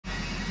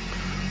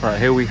Right,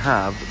 here we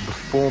have the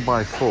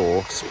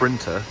 4x4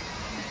 Sprinter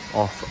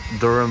off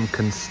Durham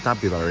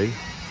Constabulary,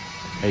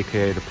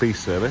 aka the police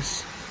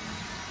service.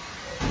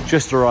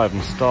 Just arrived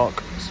in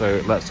stock,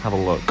 so let's have a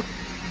look.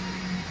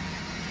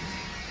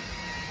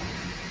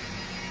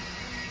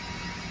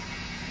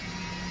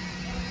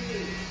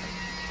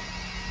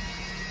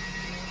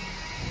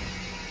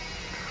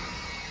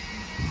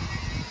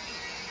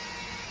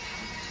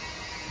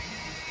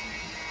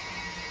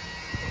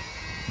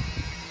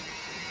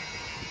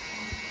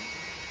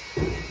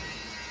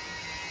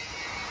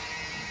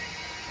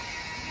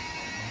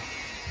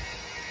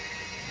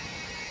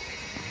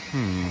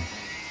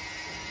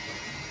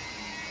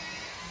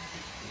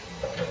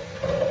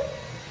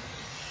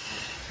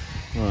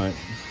 Right,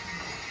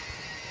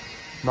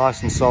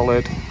 nice and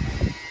solid,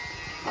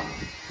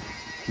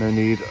 no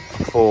need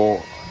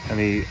for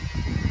any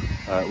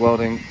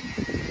welding,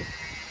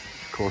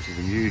 of course is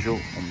unusual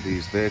on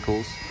these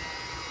vehicles,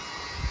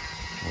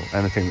 or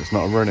anything that's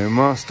not a Renault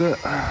Master.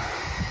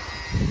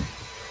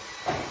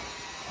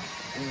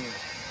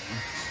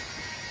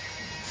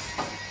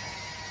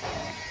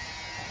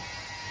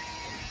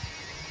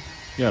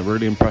 Yeah,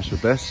 really impressed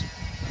with this.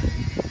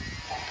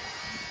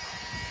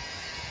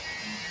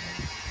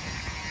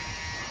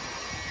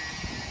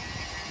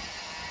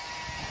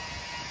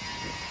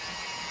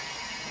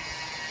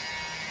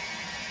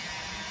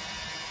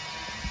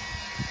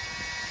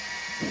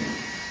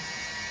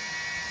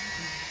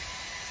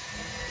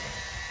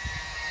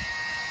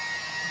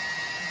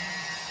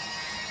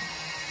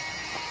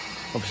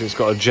 Obviously it's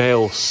got a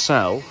jail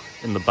cell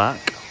in the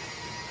back,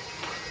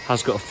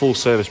 has got a full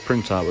service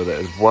printout with it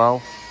as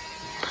well.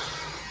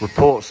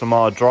 Reports from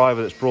our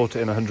driver that's brought it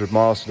in 100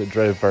 miles, so it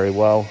drove very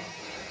well.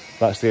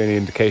 That's the only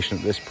indication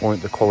at this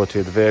point, the quality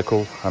of the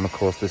vehicle, and of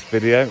course this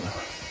video.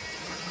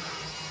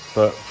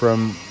 But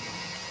from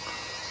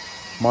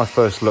my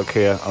first look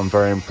here, I'm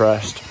very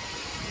impressed.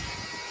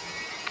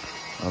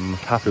 I'm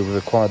happy we've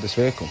acquired this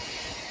vehicle.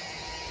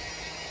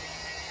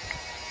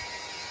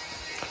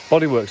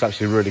 Bodywork's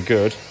actually really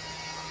good.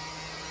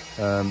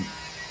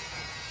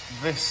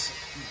 This,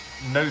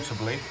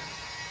 notably,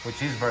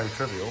 which is very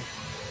trivial,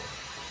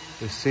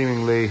 is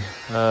seemingly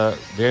the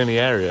only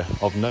area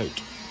of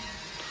note.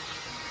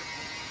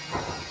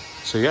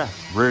 So yeah,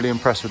 really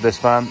impressed with this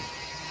van.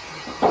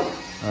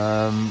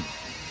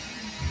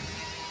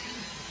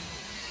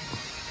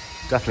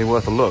 Definitely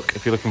worth a look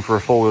if you're looking for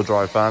a four-wheel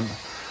drive van.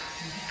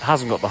 It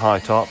hasn't got the high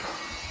top,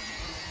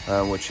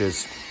 which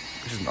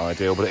isn't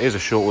ideal, but it is a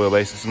short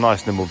wheelbase. It's a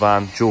nice nimble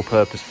van, dual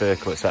purpose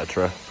vehicle,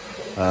 etc.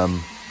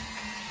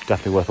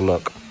 Definitely worth a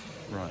look.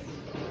 Right,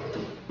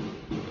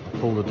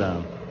 pull it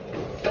down.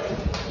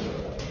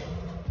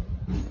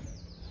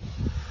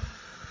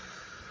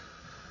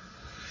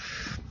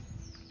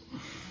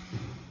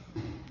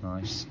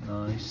 Nice,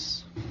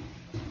 nice.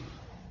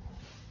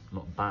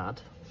 Not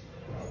bad.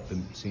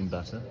 Didn't seem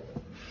better.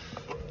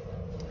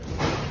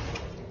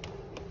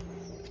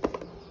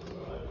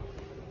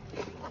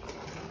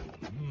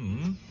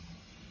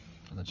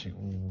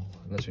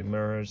 Electric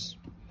mirrors.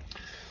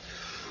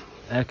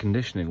 Air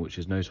conditioning, which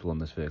is notable on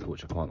this vehicle,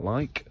 which I quite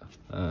like.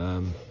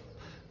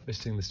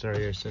 Missing the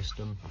stereo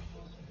system.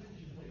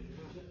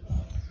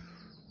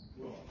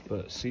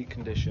 But seat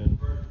condition,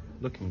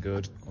 looking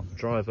good on the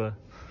driver.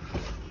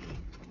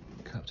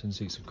 Captain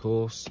seats, of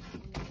course.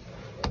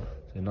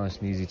 So nice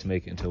and easy to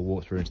make it into a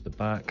walkthrough into the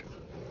back.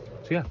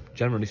 So yeah,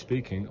 generally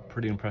speaking,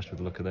 pretty impressed with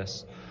the look of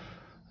this.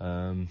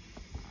 There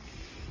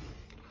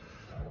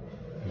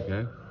we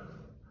go.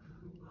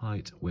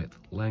 Height, width,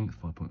 length,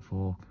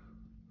 5.4.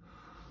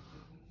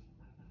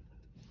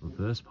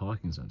 Reverse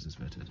parking sensors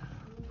fitted.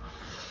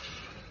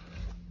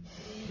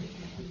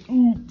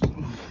 Ooh.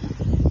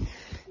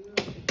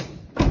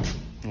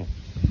 Oh.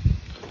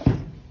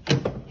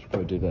 Should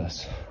probably do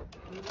this.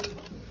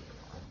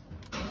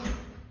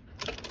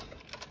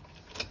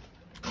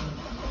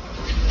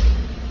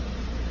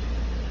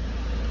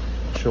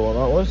 Not sure what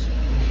that was.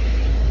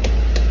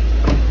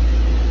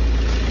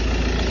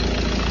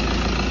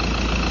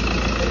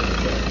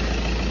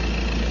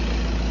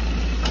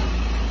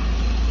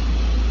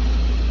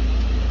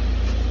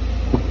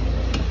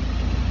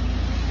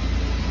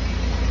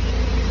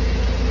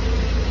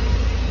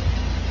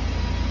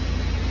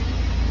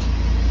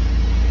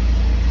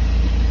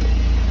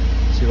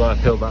 I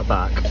peeled that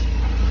back.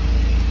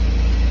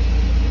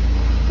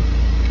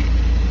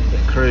 The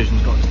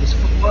corrosion's got to this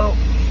footwell.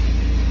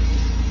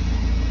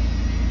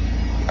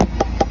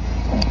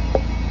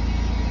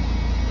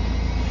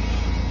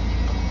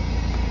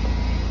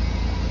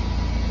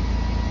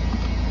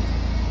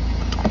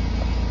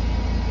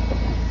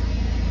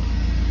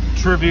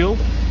 Trivial,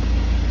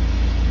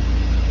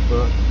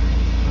 but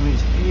I mean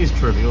it is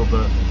trivial,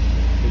 but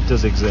it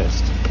does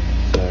exist,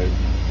 so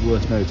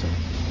worth noting.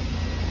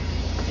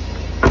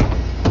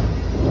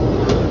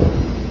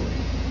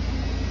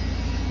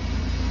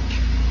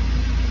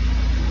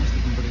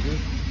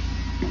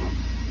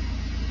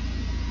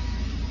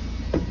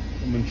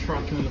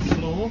 Tracking on the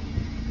floor,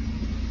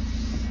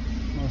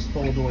 nice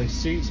fold away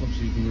seats.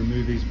 Obviously you can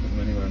remove these, put them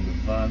anywhere in the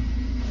van,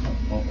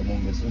 apart from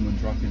on this inland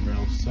tracking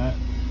rail set.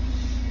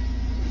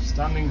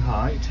 Standing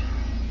height.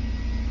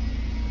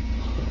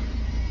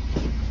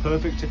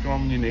 Perfect if you're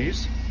on your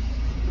knees.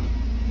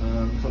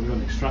 Looks like we've got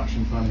an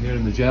extraction fan here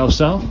in the jail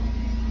cell.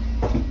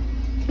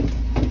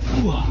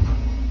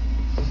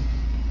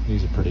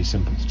 These are pretty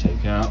simple to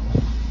take out.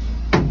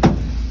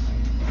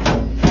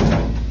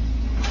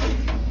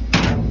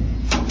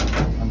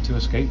 And to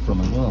escape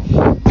from as well.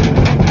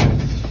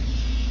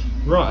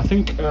 Right, I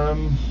think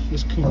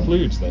this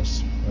concludes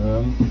this.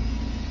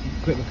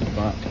 Quick look at the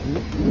back.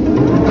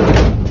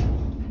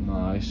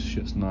 Nice,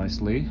 shuts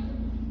nicely.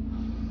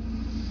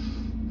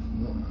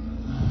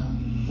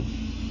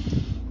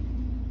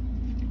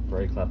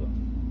 Very clever.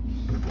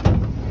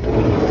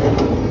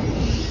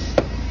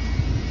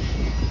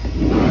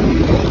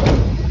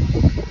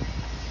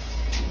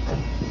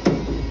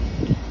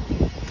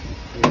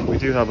 We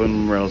do have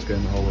rails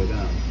going the whole way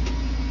down.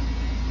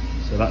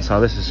 So that's how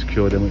this is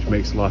secured in, which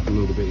makes life a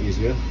little bit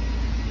easier.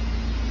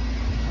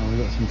 And we've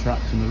got some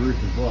tracks in the roof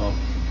as well.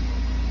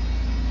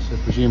 So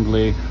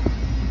presumably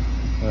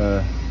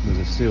there's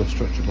a steel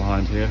structure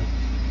behind here.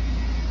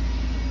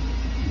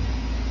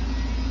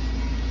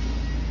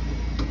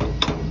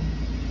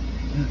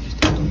 Just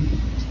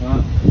that's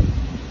that.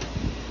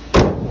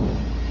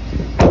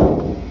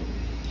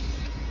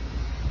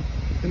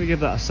 I'm gonna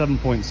give that a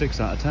 7.6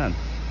 out of 10.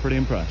 Pretty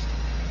impressed.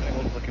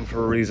 Anyone's looking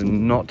for a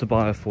reason not to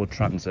buy a Ford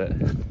Transit,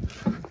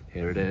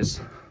 here it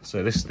is.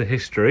 So this is the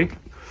history,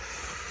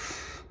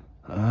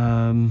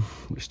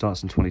 which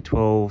starts in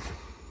 2012.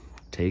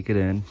 Take it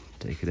in,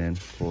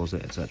 pause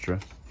it, etc.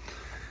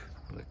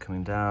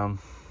 Coming down.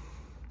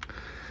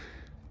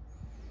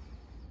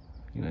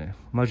 You know,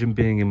 imagine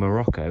being in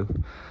Morocco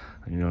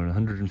and you're on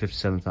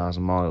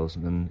 157,000 miles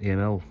and then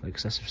EML,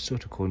 excessive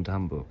soot according to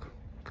handbook,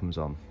 comes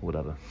on,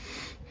 whatever.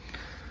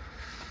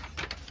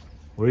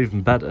 Or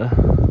even better,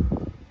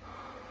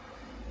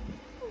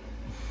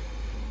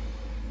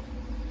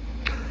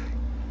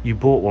 you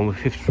bought one with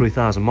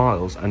 53,000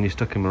 miles and you're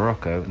stuck in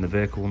Morocco and the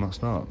vehicle will not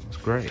start. That's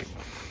great.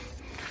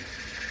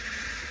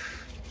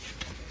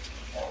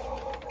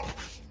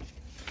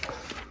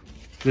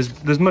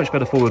 There's much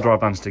better four-wheel drive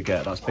vans to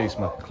get, that's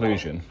basically my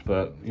conclusion.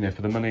 But, you know,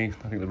 for the money,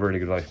 I think they're really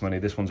good value for money.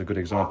 This one's a good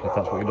example if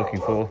that's what you're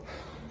looking for.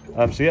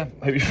 So yeah,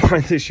 hope you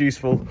find this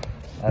useful.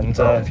 And if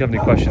you have any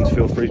questions,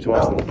 feel free to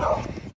ask them.